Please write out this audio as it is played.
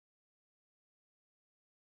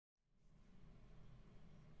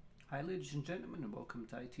Hi ladies and gentlemen, and welcome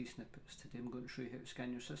to ITSnippets. Today I'm going to show you how to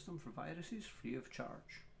scan your system for viruses free of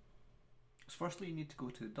charge. So firstly you need to go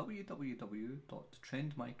to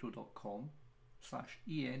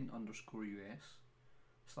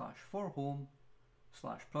www.trendmicro.com/en_us/for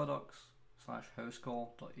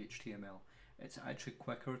home/products/housecall.html. It's actually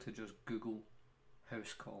quicker to just Google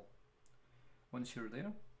house call. Once you're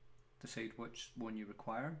there, decide which one you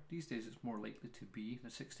require. These days it's more likely to be the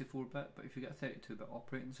 64-bit, but if you get a 32-bit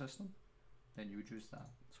operating system, then you would use that.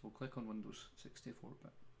 So we'll click on Windows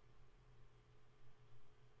 64-bit.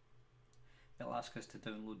 It'll ask us to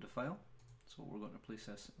download the file, so we're going to place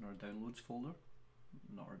this in our downloads folder,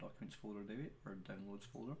 not our documents folder, our downloads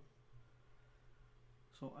folder.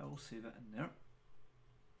 So I will save it in there.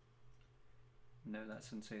 Now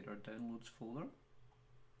that's inside our downloads folder,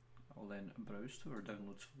 I'll then browse to our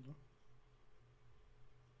downloads folder.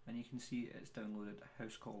 And you can see it's downloaded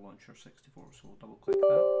House Call Launcher 64, so we'll double click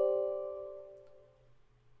that.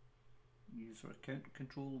 User account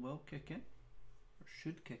control will kick in, or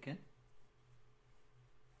should kick in.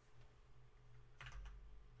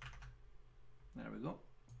 There we go.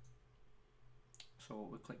 So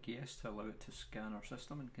we click yes to allow it to scan our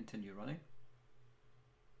system and continue running.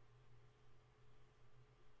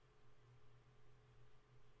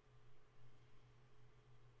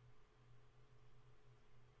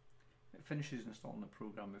 It finishes installing the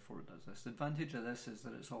program before it does this. The advantage of this is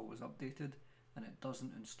that it's always updated and it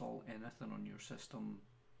doesn't install anything on your system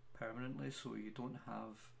permanently, so you don't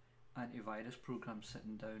have antivirus programs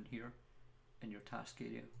sitting down here in your task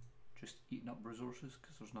area just eating up resources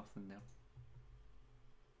because there's nothing there.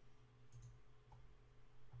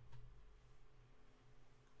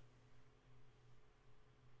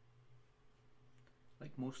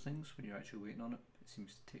 Like most things, when you're actually waiting on it, it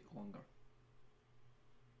seems to take longer.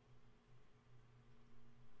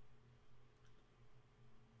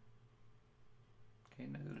 Okay,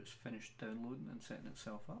 now that it's finished downloading and setting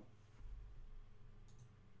itself up,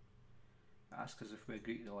 it asks us if we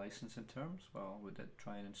agree to the licensing terms. Well, we did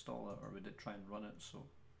try and install it, or we did try and run it, so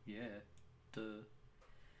yeah, duh.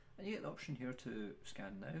 And you get the option here to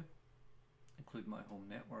scan now, include my home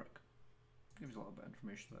network. Gives a little bit of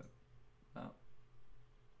information about that.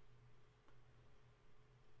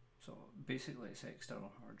 So basically it's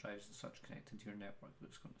external hard drives and such connected to your network that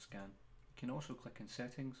it's going to scan. You can also click in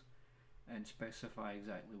settings and specify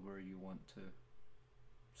exactly where you want to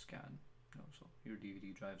scan. So your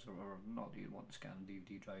DVD drives, or not that you want to scan a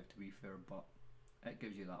DVD drive to be fair, but it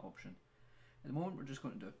gives you that option. At the moment we're just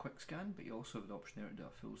going to do a quick scan, but you also have the option there to do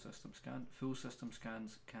a full system scan. Full system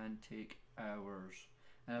scans can take hours,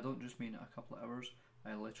 and I don't just mean a couple of hours,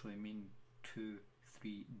 I literally mean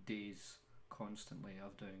 2-3 days constantly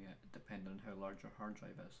of doing it, depending on how large your hard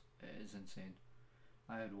drive is. It is insane.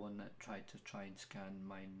 I had one that tried and scan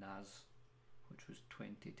my NAS, which was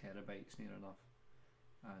 20 terabytes near enough,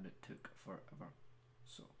 and it took forever.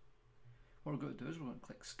 So what we're going to do is we're going to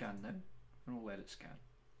click scan now, and we'll let it scan.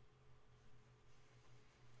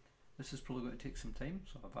 This is probably going to take some time,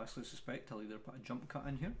 so I vastly suspect I'll either put a jump cut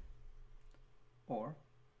in here, or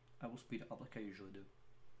I will speed it up like I usually do.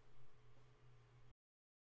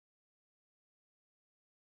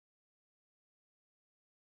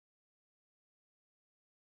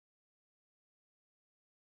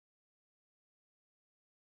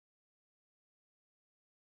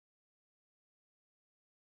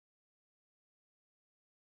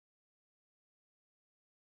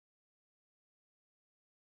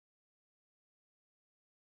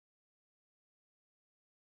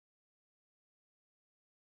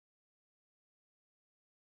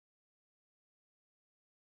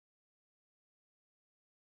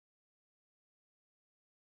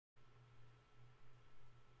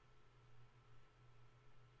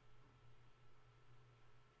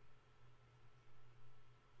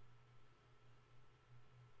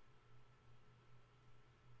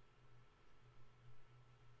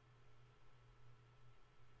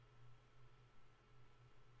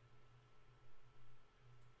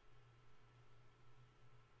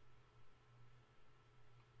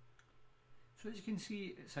 So as you can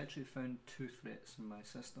see, it's actually found 2 threats in my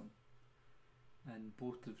system, and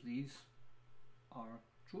both of these are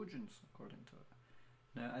Trojans according to it.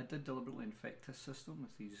 Now I did deliberately infect this system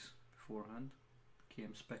with these beforehand.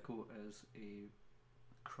 KMSPICO is a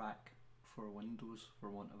crack for Windows,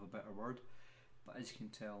 for want of a better word, but as you can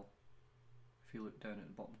tell, if you look down at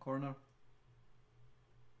the bottom corner,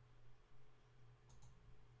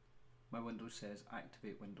 my Windows says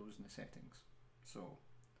activate Windows in the settings. So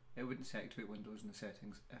it wouldn't say activate Windows in the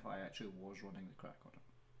settings if I actually was running the crack on it.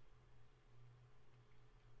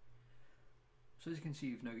 So as you can see,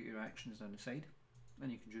 you've now got your actions down the side.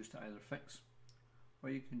 and you can choose to either fix or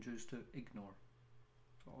you can choose to ignore.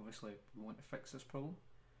 So obviously we want to fix this problem,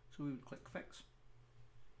 so we would click fix,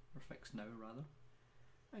 or fix now rather,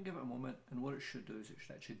 and give it a moment, and what it should do is it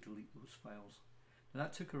should actually delete those files. Now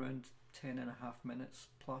that took around 10.5 minutes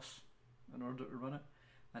plus in order to run it,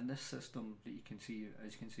 and this system that you can see,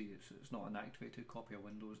 as you can see, it's not an activated copy of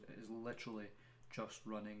Windows, it is literally just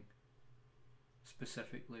running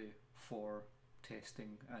specifically for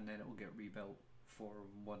testing, and then it will get rebuilt for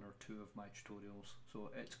 1 or 2 of my tutorials.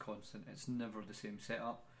 So it's constant, it's never the same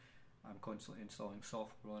setup. I'm constantly installing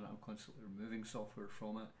software on it, I'm constantly removing software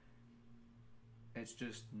from it. It's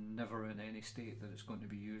just never in any state that it's going to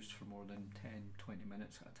be used for more than 10-20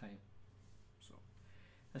 minutes at a time. So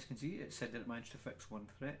as you can see, it said that it managed to fix one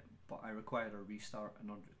threat, but I required a restart in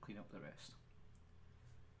order to clean up the rest.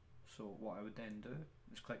 So what I would then do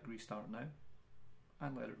is click restart now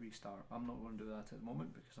and let it restart. I'm not going to do that at the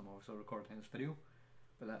moment because I'm also recording this video,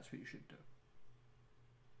 but that's what you should do.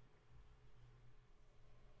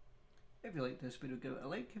 If you like this video, give it a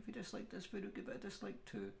like. If you dislike this video, give it a dislike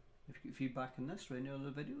too. If you get feedback on this or any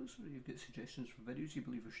other videos, or you've got suggestions for videos you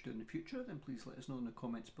believe I should do in the future, then please let us know in the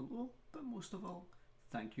comments below. But most of all,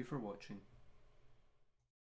 thank you for watching.